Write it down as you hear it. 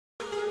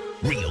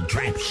Real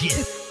trap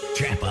shit.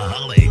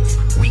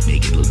 Trapaholics. We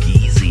make it look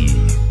easy.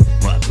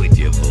 Fuck with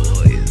your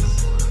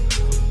boys.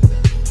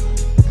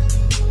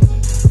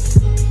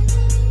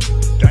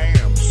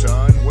 Damn,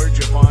 son, where'd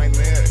you find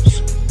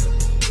this?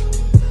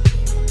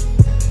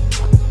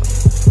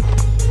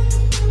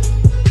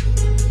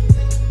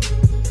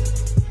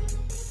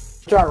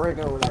 Try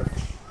ranking over like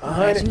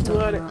 100,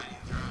 200.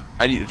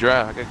 I need to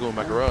drive. I gotta go in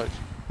my garage.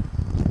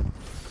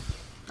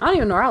 I don't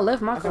even know where I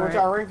left my I said, car. what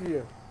y'all rank for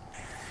you?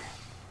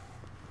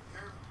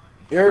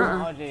 You Hold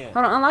heard me?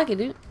 on, unlock it,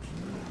 dude.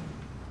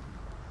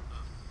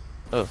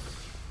 Oh.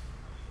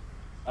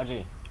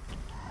 RJ.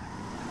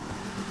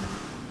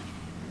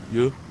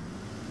 Yeah.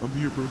 I'm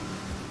here, bro.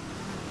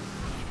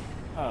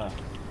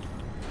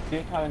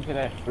 Get caught into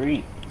that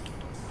street.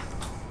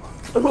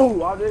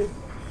 Ooh, I did.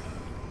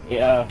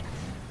 Yeah.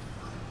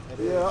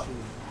 Yeah.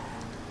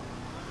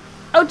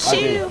 Oh,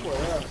 chill.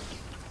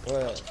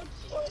 What?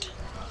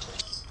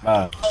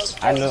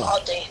 I know.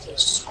 All day in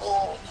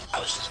school, I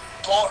was just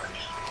bored.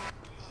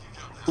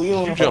 Who you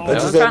on the jump phone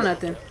out? with? Don't try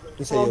nothing.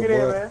 You say get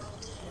in, man.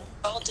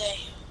 All day.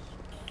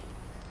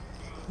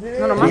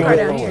 No, my car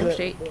down here. I'm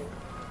straight.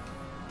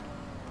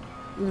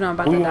 Even though I'm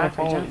about Who to you die on the for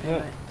phone jumping,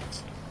 with?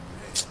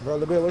 but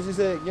Bro, Bill, what you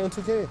said? You on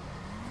 2K?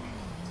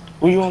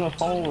 Who you on the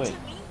phone with?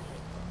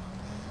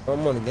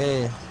 I'm on the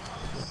game.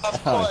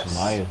 That sounds like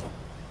Kamaya.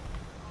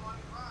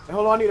 Hey,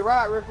 hold on, I need a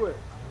ride real quick.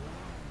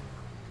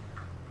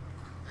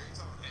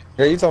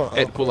 Yeah, you talking?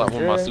 Had to pull out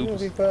one of my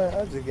supers.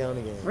 I just get on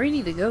the game. where you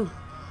need to go?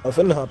 I'm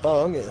finna hop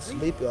out. I'm getting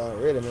sleepy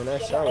already, man.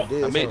 That shower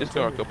did. I made this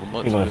car a couple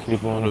months You ago. gonna I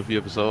sleep on don't know it? if you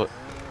ever saw it.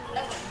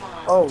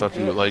 Oh, I thought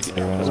you would like it.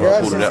 That's why Yeah,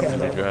 I pulled it out I from see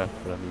the it. drive.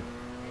 But I mean,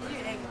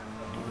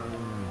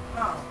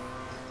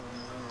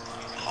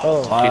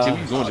 Oh, KT,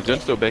 we going to gun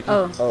store back here.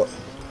 Oh, oh.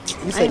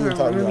 You I said didn't you even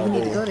talking remember about you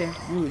need to go there.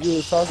 You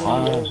was talking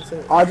about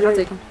I'll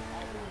take RJ, him.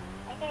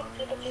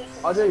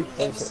 RJ,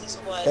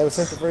 ever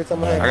since the first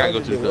time I had I gotta go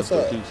to the gun what's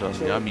store up? too, so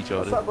yeah, I'll meet y'all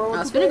What's there. up, bro? I What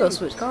was you finna go doing?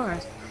 switch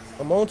cars.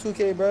 I'm on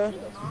 2K, bro.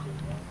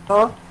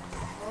 Huh?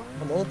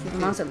 I'm on My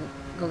mom 2K. said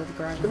go to the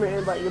garage. Give me an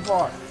invite to your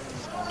part.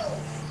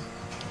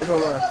 It's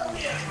alright.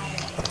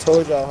 I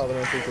told y'all how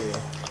on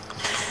 2K.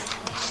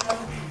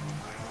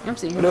 I'm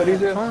sitting You know here what with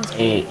these my is? phone's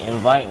Hey,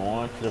 invite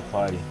Warren to the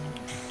party.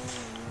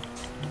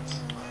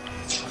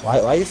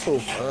 Why you so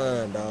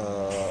fun,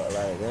 dog?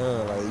 Like,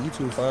 damn, like, you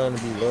too fun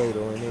to be loyal,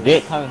 though, ain't it?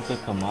 Get coming to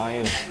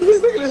Kamaya.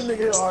 Look at this nigga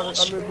here,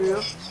 I'm in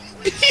Bill.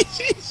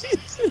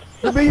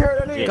 The big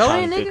heard that nigga? Get Go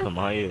coming in, to nigga.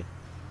 Kamaya.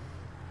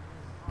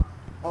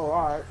 Oh,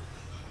 alright.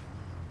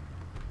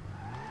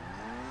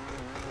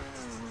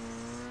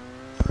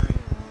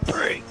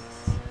 Break.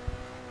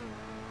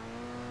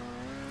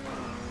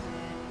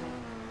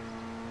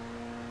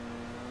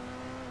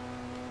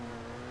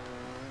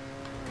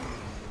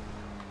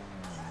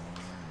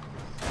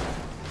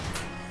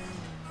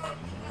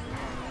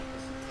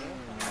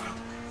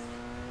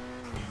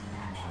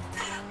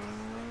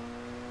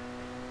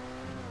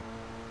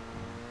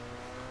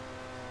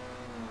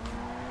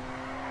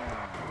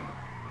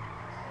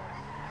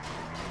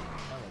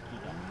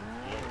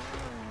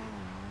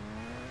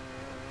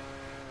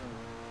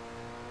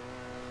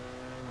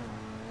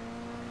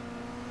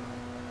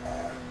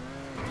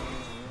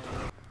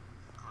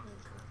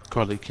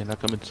 Carly, can I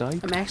come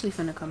inside? I'm actually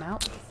finna come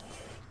out.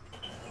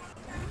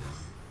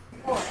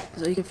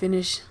 So you can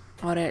finish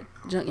all that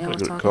junk y'all I was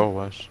go to the car talking.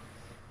 wash.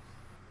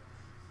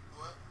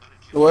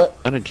 What?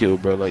 I done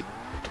killed bro like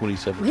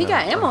 27 He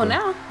got times. ammo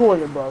now.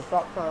 Poorly, bro.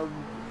 Stop trying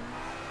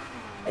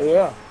to...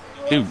 Yeah.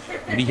 Dude,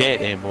 when he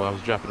had ammo, I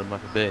was dropping him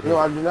like a bad No, hit.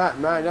 I do not.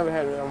 Man, I never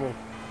had an ammo.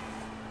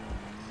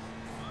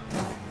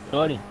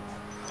 Shorty,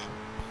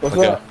 What's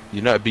Okay, up?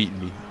 you're not beating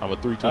me. I'm a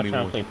y'all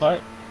trying to 321. play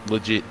part?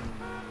 Legit.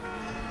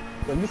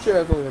 Man, get your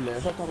ass over here, man.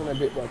 Stop talking that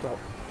big boy talk.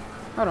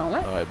 Hold on,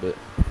 what? Alright, but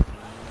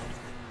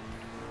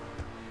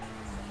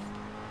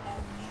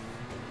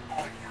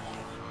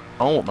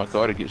I don't want my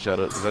car to get shot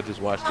up because I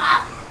just watched it.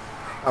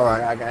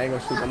 Alright, I ain't gonna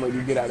shoot. I'm gonna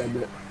you get out that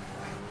bit.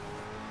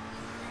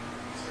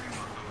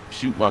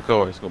 Shoot my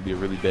car, it's gonna be a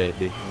really bad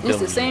day. I'm It's telling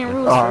the you. same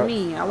rules for Alright.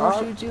 me. I won't Alright.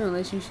 shoot you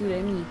unless you shoot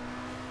at me.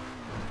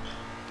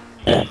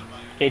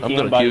 KT, I'm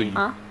gonna by kill you. you.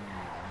 Huh?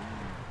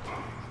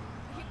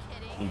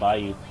 I'm by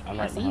you. I'm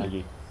I right see behind you.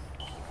 you.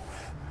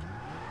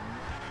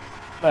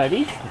 But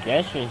these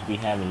pedestrians be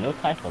having no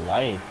type of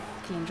life.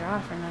 Can't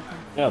drive for nothing.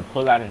 They'll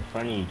pull out in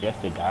front of you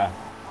just to die.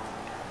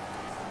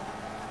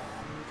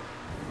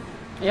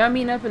 Y'all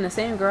meeting up in the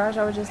same garage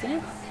I was just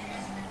in?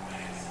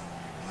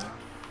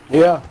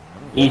 Yeah.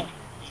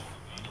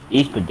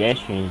 These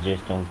pedestrians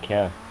just don't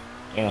care.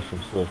 They on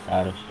some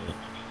suicidal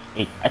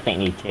shit. I think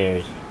they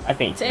terrorists. I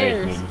think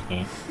terrorists made this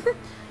game.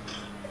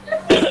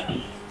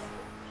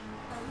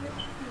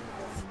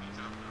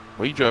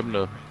 Why you driving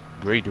a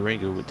gray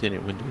Durango with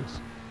tinted windows?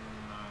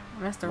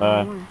 That's the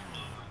wrong one.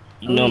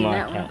 You know Only my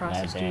that one account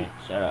across the got street. banned.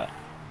 Shut up.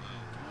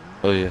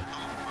 Oh yeah.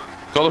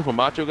 Color from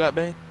Macho got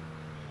banned?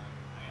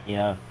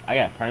 Yeah, I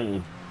got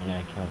permanently in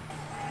that account.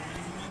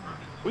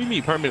 What do you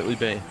mean permanently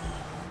banned?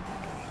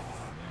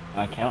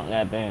 My account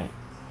got banned.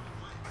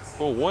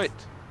 For what?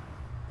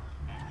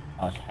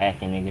 I was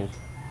hacking niggas.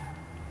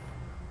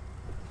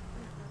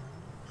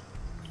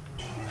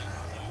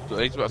 So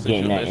Xbox sent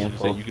getting you a that message and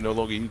info. said you can no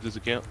longer use this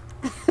account.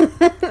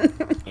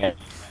 Yeah,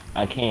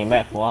 I came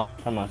back for a while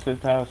from my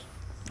sister's house.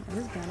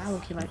 This gun, I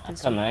look like I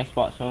this. cut my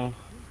Xbox on,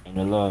 and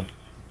the little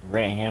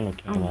red hammer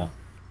came up.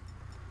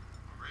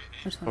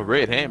 Which one A I red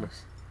like the hammer?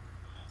 most?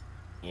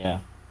 Yeah.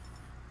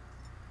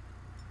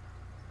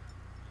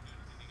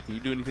 Can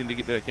you do anything to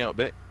get that account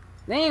back?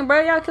 Dang,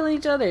 bro, y'all killing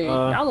each other.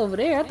 Y'all over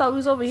there. I thought we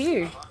was over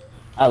here.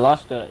 I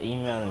lost the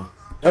email.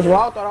 That's where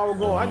I thought I was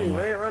going. I just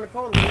ran around the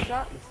corner and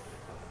shot me.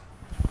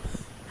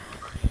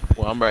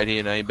 Well, I'm right here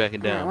and I ain't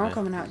backing Alright, down, well, I'm man.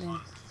 coming out then.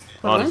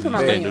 Hold on, let me Honestly, put you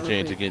my stand money no up real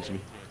chance quick. against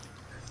me.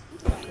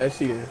 Let's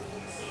see it.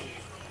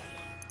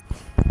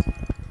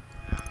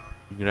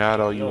 You can hide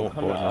all you Yo, want,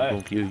 come boy. on, I'm alright.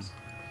 gonna kill you.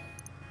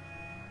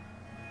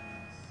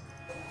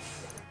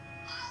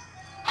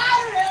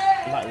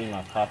 I might leave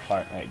my pop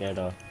part right there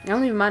though.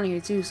 I'm leaving mine here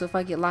too, so if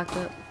I get locked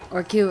up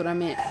or killed, I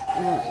meant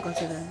it won't go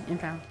to the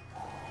impound.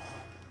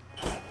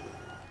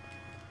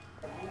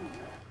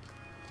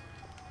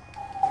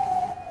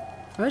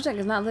 Rojak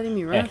is not letting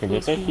me Yeah, run cause full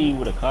if they see speed. you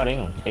with a car, they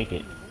gonna take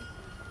it.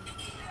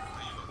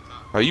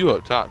 Are you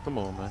up top? Come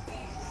on, man.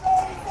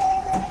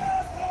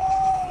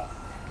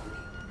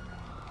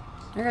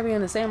 I gotta be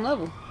on the same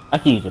level. I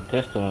can use a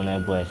pistol on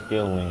that boy and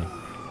still win.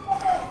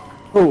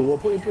 Oh, well,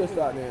 put your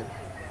pistol out there.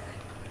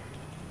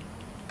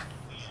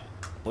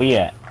 Where you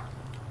at?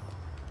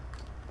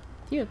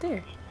 You up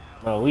there?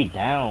 Bro, we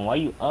down. Why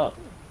you up?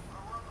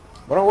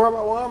 But don't worry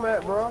about where I'm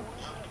at, bro.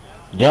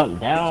 Jump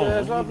down. Get your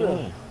ass What up you here.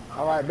 doing?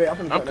 All right, bet. I'm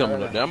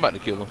coming up there. I'm about to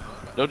kill him.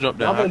 Don't jump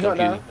down. I'm I'll finna come jump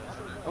kill down. you.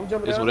 I'm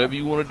jumping It's down. whatever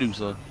you want to do,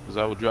 son. Because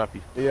I will drop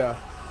you. Yeah.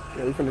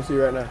 Yeah, we finna see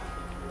right now.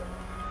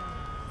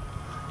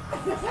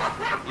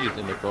 He's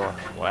in the car.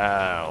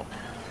 Wow.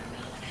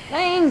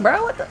 Dang,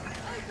 bro, what the?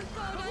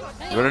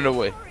 Running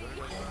away.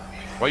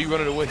 Why you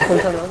running away? Come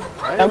turn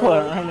around. That boy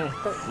running.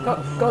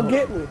 Come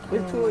get me.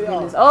 It's two of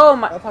y'all. Oh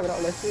my! Y'all talking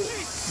all that shit.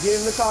 Get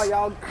in the car,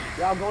 y'all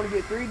going to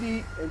get 3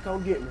 deep and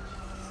come get me.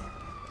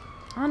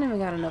 I don't even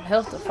got enough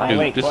health to fight. Dude,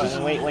 Wait, this wait, is-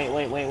 wait, wait,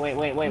 wait, wait, wait,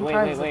 wait, wait, wait,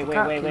 probably wait, wait, the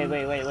cop wait, wait, kid.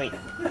 wait, wait, wait.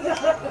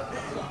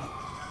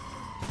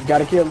 You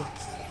gotta kill me.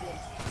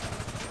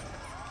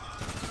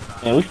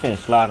 Man, we finna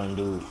slide on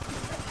dude.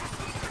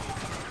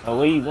 Oh,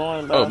 where you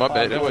going, bro? Oh, my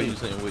bad. That's why you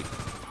saying wait.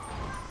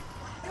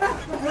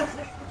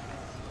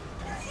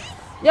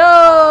 We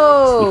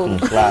Yo!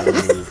 finna slide on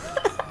dude.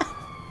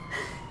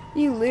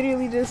 You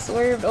literally just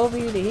swerved over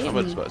here to hit I'm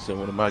me. about to send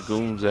one of my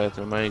goons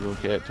after him. I ain't gonna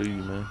cat to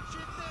you, man.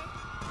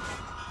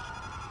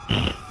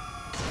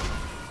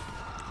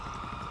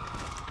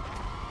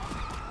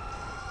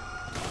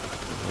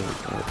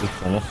 We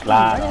finna Bro,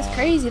 slide that's on.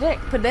 crazy. That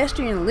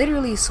pedestrian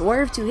literally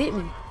swerved to hit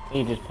me.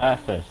 He just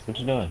passed us. What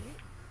you doing?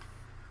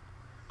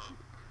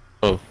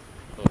 Oh.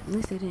 At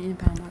least they didn't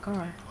impound my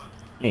car.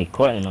 Hey,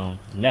 quitting on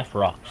Neff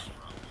rocks.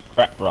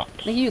 Crack rocks.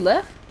 Nigga, you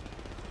left?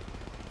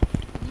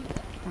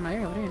 Oh, no,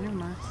 you're over there. Never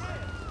mind.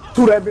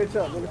 Chew that bitch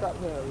up. Nigga, stop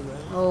playing with me,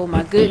 man. Oh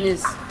my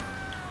goodness.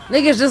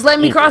 Niggas just let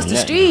me cross the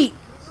street.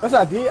 That's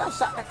what I did. I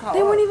shot that car.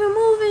 They weren't even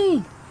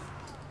moving.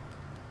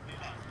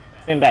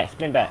 Spin back,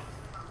 spin back.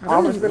 I'm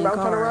gonna Them spin niggas back in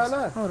turn around cars.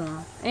 now. Hold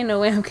on. Ain't no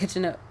way I'm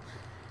catching up.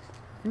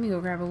 Let me go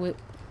grab a whip.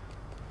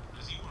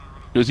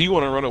 Because he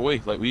want to run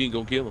away. Like, we ain't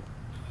gonna kill him.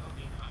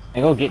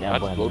 And go get I that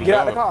just boy. voted Get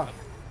out the car.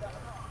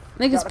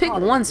 Niggas Got the pick car,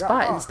 one got the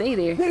spot car. and stay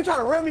there. Nigga trying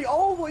to run me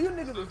over. You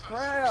niggas is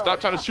crap. Stop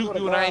trying to shoot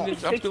you and I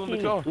ain't. I'm still in the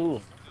car.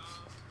 Cool.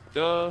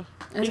 Duh.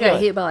 I just got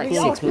hit by like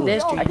Y'all 6 cool. I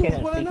pedestrians. can't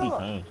have Pulling 60 up.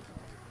 pounds.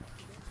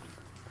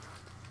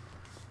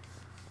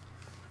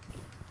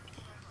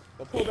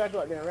 So pull back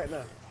up there right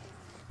now.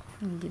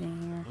 Let me get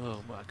in here. Oh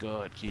my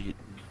God, kid.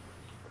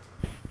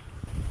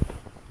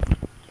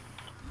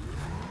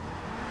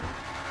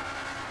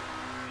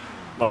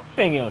 Bro,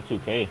 we ain't get on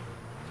 2K.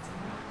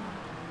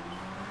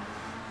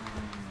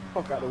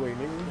 Fuck out the way,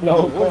 nigga.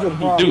 No, what's your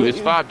problem? Dude, it's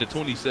 5 to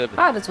 27.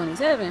 5 to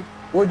 27.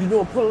 What you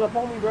doing? Pulling up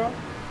on me, bro?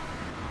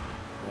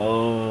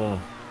 Oh,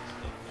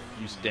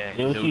 You stand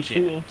then what no you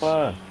shooting chance.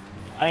 for?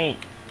 I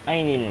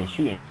ain't even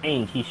shooting. I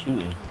ain't keep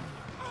shooting.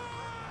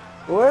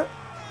 What?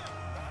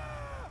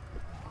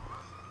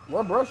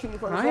 What, bro? Shooting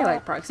from the I ain't side?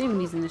 like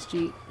proximities in the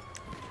street.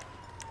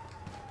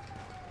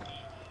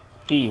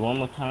 See you one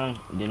more time,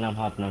 then I'm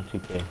hopping on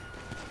 2K.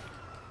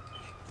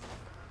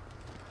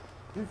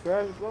 You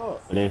fast as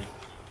fuck.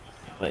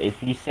 But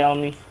if you sell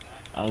me,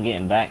 I'm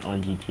getting back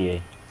on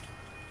GTA.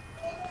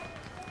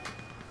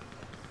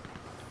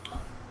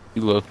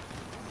 You look.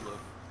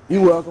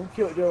 You welcome.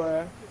 Killed your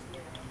ass.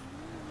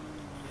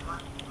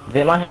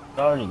 Then my head was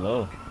already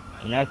low.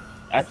 And I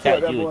killed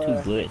tapped that you with boy.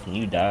 2 bullets and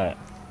you died.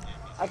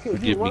 I killed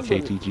Forgive you me, one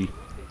bullet. KTG.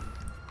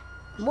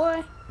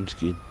 Boy. I'm just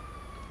kidding.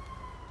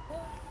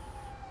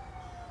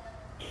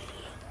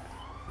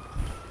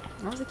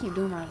 Why does it keep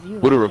doing my view?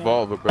 With a like that?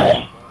 revolver,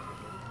 bro.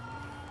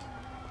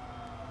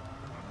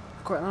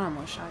 Courtland, I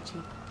almost shot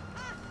you.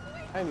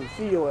 I didn't even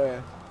see your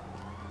ass.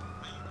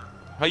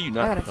 How you I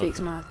not? gotta fix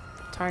my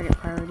target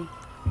priority.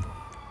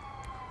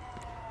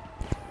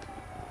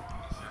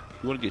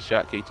 You want to get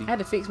shot, I KT? had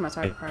to fix my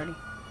target priority.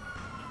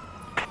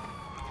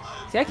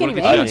 See, I can't What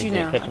even did aim you at do? you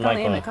now. I Catch can my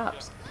only aim phone. at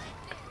cops.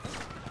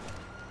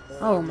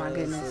 Oh my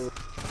goodness.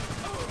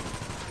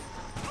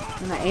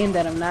 And I aimed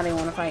at them, now they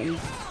want to fight me.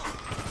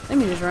 Let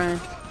me just run.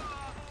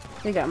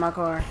 They got my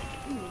car.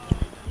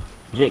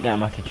 Jake got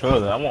my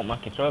controller. I want my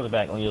controller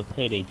back on your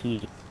payday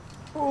Tuesday.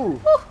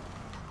 Ooh.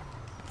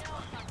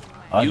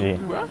 Oh, You- yeah.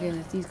 Oh my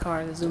goodness, these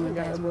cars are zooming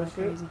past me like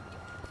crazy.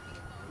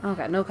 I don't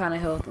got no kind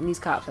of health, and these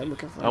cops are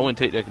looking for me. I wouldn't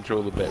take that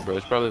controller back, bro.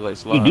 It's probably like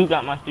You slime. do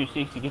got my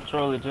 360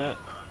 controller, Jake.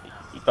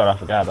 You thought I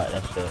forgot about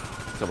that shit.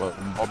 Talk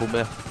about marble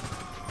meth.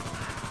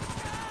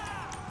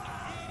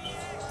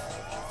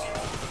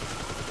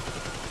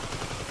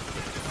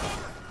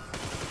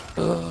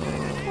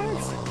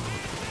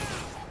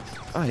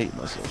 I hate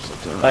myself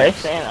sometimes. But they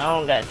saying I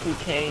don't got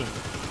 2K.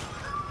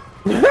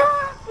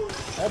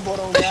 That boy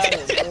don't got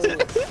it,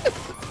 bro.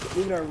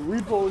 You done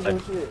repos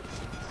and shit.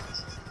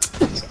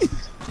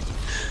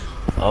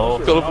 Oh,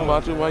 Colorful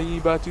Macho, why you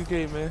ain't buy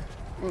 2K, man?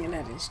 Yeah,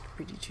 that is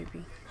pretty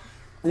trippy.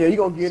 Yeah, you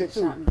gonna get it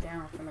too. Shot me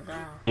down from the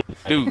ground.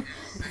 Dude,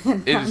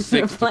 it is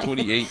 6 to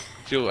 28.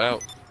 Chill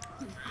out.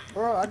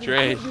 Bro, I just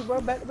Trash. killed you,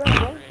 bro, back to back,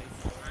 bro.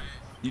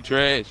 You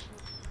trash.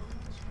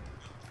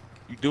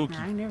 You dookie.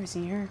 Nah, I ain't never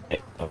seen her.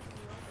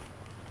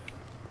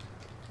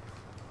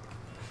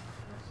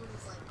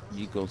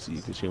 You gonna see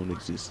because she don't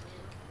exist.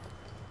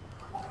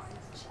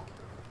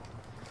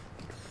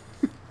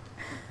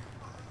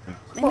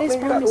 And they Fuck, spawned man,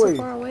 me get out so the way.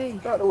 far away.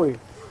 Get out the way.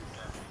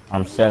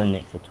 I'm selling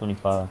it for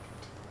 25.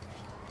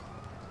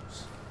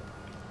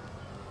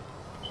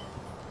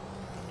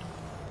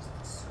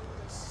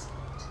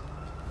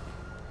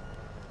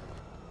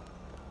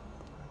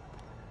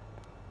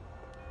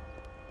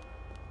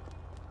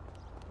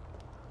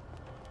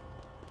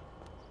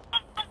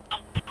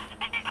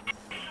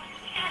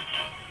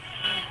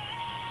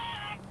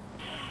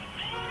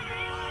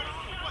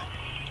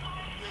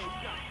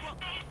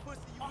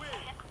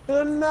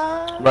 Good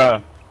night.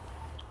 Bruh,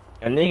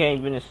 a nigga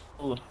ain't been in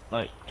school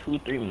like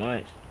 2-3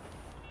 months.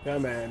 Yeah,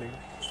 man,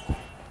 nigga.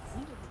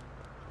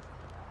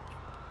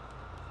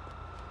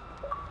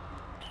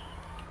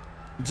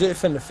 Jit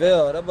finna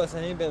fail. That boy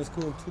said he ain't been in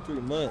school in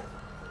 2-3 months.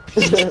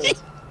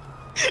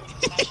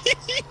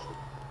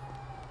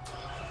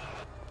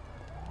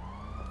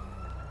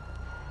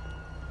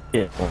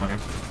 Yeah,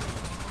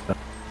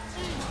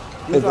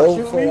 You It's trying to over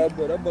shoot for me? that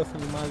boy. That boy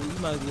finna you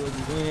might as well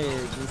be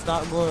winning. Just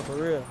stop going for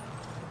real.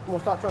 I'm gonna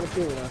stop trying to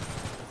kill you now.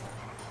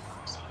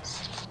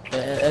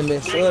 And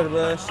then sure,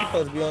 bro, she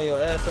supposed to be on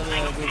your ass on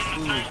your good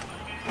school.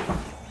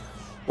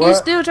 You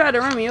still tried to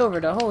run me over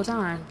the whole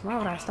time. Why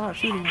would I stop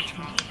shooting at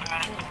you?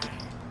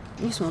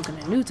 You smoking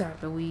a new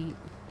type of weed.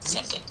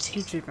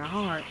 You tripping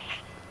hard.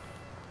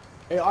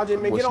 Hey,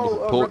 RJ, man, What's get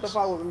nigga on ports?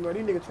 rectify with me, bro.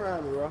 These niggas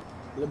trying me, bro.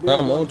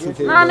 I'm on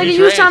 2K. Nah, nigga, You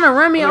you was trash. trying to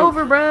run me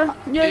over, bruh.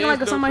 You acting Yeah, like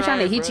no somebody trying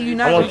to trying, hit bro. you. You It's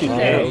not I want gonna do you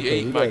that. to-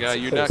 28, you my got guy.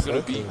 You're not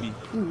gonna something. beat me.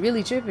 You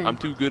really tripping. I'm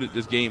too good at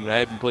this game, and I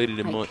haven't played it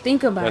in Like, months.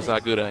 think about That's it. how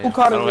good I Who am. I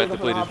caught his don't have nigga to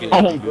play from this game.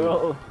 the to Oh, be good.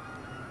 bro.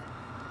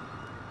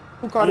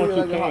 Who I caught you want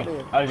like a hot 2K.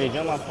 man? RJ,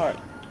 join my part.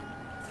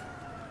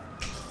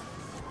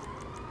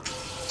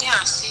 Yeah,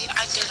 see,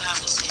 I did have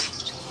it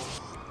saved.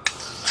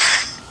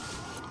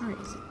 Where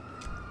is it?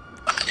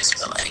 I just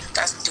feel like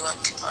that's doing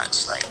too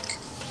much. Like,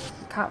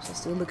 The cops are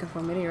still looking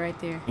for me. They right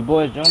there. You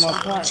boys join my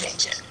I'm gonna part.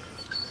 change it.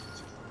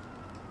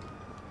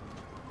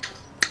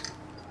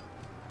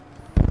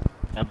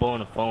 That boy on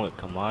the phone with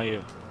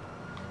Kamaya.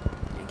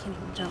 I can't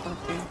even jump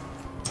up there.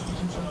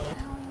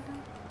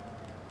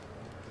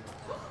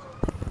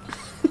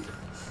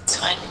 It's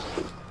fine.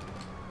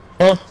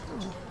 Huh?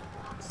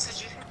 So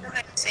you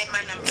say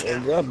my number. Yeah,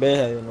 girl, been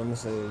have your number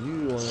saved.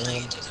 You don't wanna No,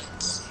 you have,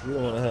 didn't. you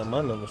don't wanna have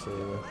my number saved,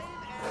 bro.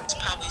 It's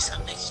probably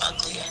something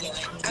ugly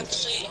anyway.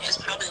 Actually, it's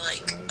probably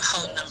like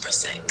hoe number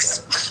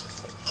 6.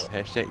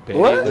 Hashtag bad.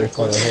 What? They're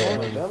calling Oh,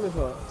 her. dumb as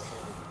fuck.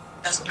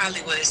 That's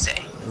probably what it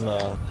say.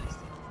 Nah.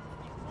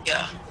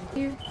 Yeah.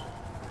 Here.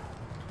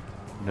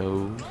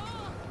 No.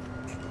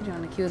 You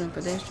trying to kill them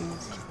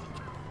pedestrians.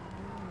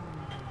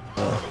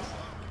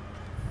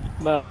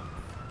 But,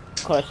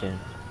 question.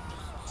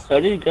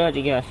 So this girl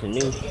just got some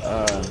new,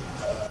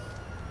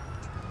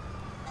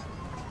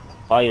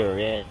 fire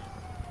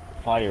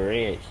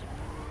reds.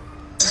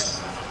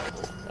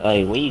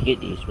 Like, where you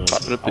get these from?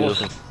 Pop the I want pills.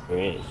 some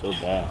red so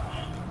bad.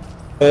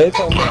 Hey, they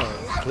talking about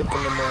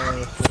flipping them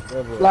on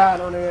whatever.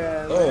 Slide on their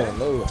ass. man. Oh,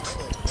 no.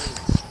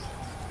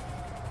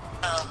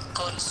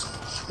 Go to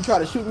school. You try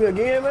to shoot me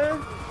again,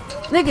 man?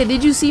 Nigga,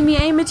 did you see me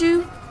aim at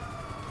you?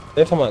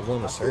 They talking about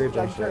going to surgery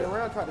Like and turn shit.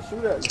 around, try to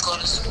shoot at me. Go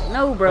to school.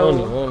 No, I don't bro.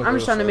 even wanna I'm go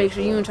just trying to to make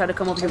surgery. sure you don't try to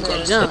come up here with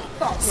that jump.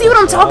 See what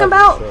I'm talking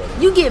about?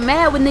 You get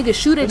mad when niggas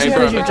shoot at you Hey,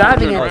 because bro, you're turn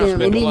driving around, at them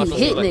spin and the then you block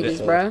hit like that.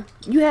 niggas, bruh.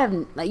 You have,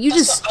 like, you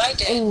That's just, what I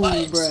did. ooh, but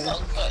it's bruh. so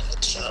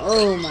good. Chill.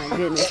 Oh my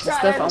goodness, the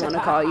stuff I want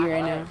to call you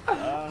right now.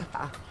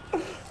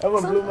 That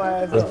one blew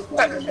my ass up.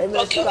 Hey,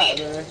 man, chill out,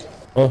 man.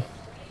 Oh,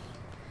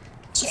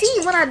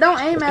 See, when I don't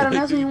aim at him,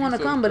 that's when you want to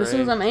come. But as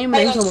soon as I'm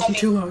aiming at him, he's like,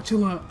 chill out,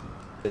 chill out.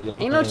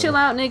 Ain't no chill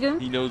out, nigga.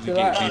 He knows he Chill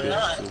can't out. beat it.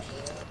 So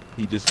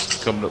he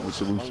just coming up with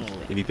solutions.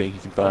 Anything he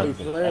can Hey, find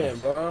playing,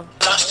 bro.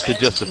 to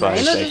justify Ain't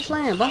his no just action.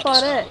 playing. Bump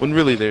all that. When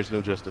really there's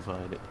no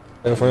justifying it.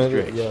 in front of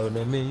Stretch. it? Yo,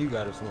 that mean you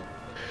got it, son.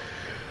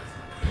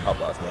 How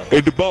about that?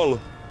 Hey, the baller.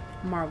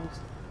 Marbles.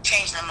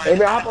 change their mind. Hey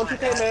man, hop on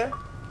 2K, man.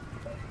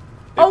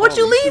 Oh, what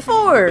you leave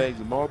for? Bags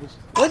of marbles.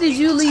 What did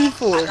you leave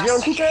for? You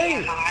on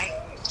 2K?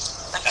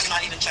 Like, I'm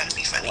not even trying to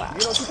be funny. You on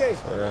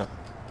 2K? Yeah.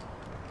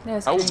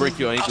 That's I will crazy. break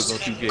your ankles on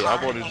 2K.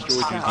 I've already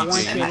destroyed you in Got one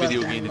 2K. Any kill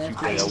video left game on in left.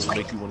 2K, I will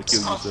make you want to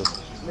kill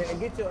yourself. Man,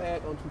 get your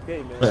ass on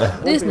 2K,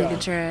 man. This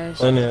nigga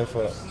trash.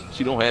 Unfair.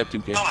 She don't have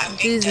 2K. Oh, I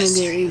hate This that nigga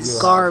series.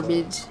 is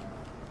garbage.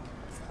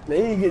 Man,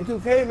 you need to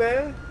get 2K,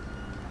 man.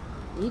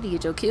 You need to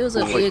get your kills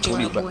up, Wait, big Tony's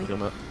white about boy. to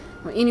come out.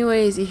 Well,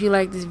 anyways, if you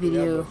like this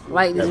video,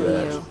 like this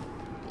video.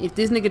 If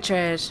this nigga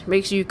trash,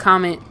 make sure you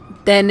comment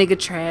that nigga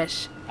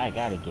trash. I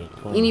gotta get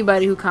 20.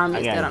 Anybody who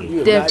comments I that, gotta I'm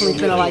get definitely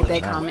it. gonna like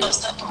that comment.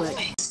 What's up, But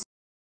boy?